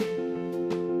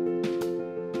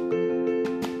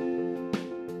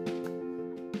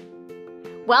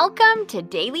Welcome to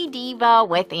Daily Diva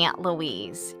with Aunt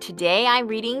Louise. Today I'm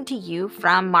reading to you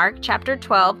from Mark chapter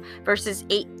 12, verses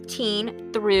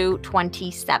 18 through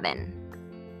 27.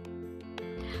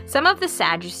 Some of the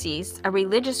Sadducees, a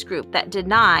religious group that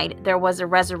denied there was a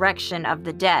resurrection of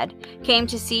the dead, came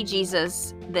to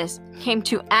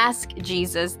ask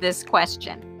Jesus this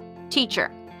question. Teacher,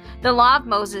 the law of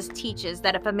Moses teaches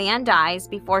that if a man dies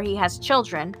before he has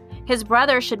children, his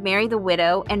brother should marry the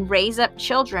widow and raise up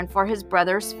children for his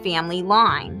brother's family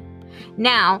line.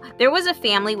 Now, there was a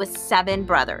family with 7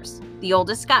 brothers. The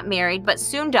oldest got married but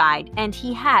soon died, and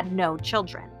he had no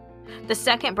children. The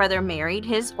second brother married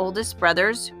his oldest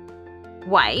brother's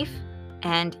wife,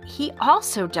 and he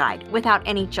also died without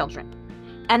any children.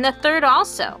 And the third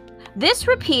also. This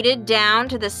repeated down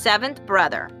to the 7th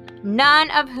brother, none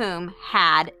of whom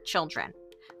had children.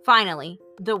 Finally,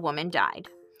 the woman died.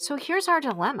 So here's our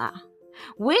dilemma.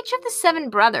 Which of the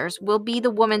 7 brothers will be the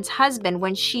woman's husband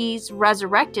when she's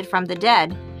resurrected from the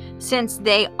dead, since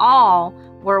they all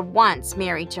were once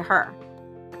married to her?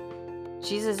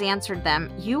 Jesus answered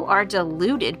them, "You are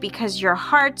deluded because your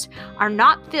hearts are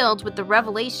not filled with the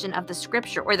revelation of the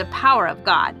scripture or the power of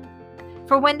God.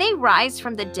 For when they rise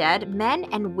from the dead, men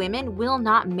and women will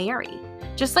not marry,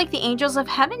 just like the angels of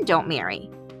heaven don't marry.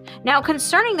 Now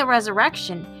concerning the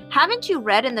resurrection, haven't you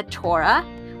read in the Torah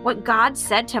what God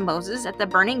said to Moses at the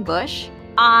burning bush?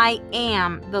 I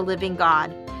am the living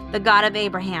God, the God of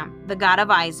Abraham, the God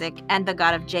of Isaac, and the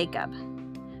God of Jacob."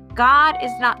 God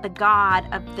is not the God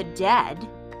of the dead,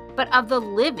 but of the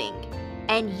living,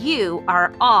 and you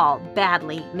are all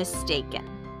badly mistaken.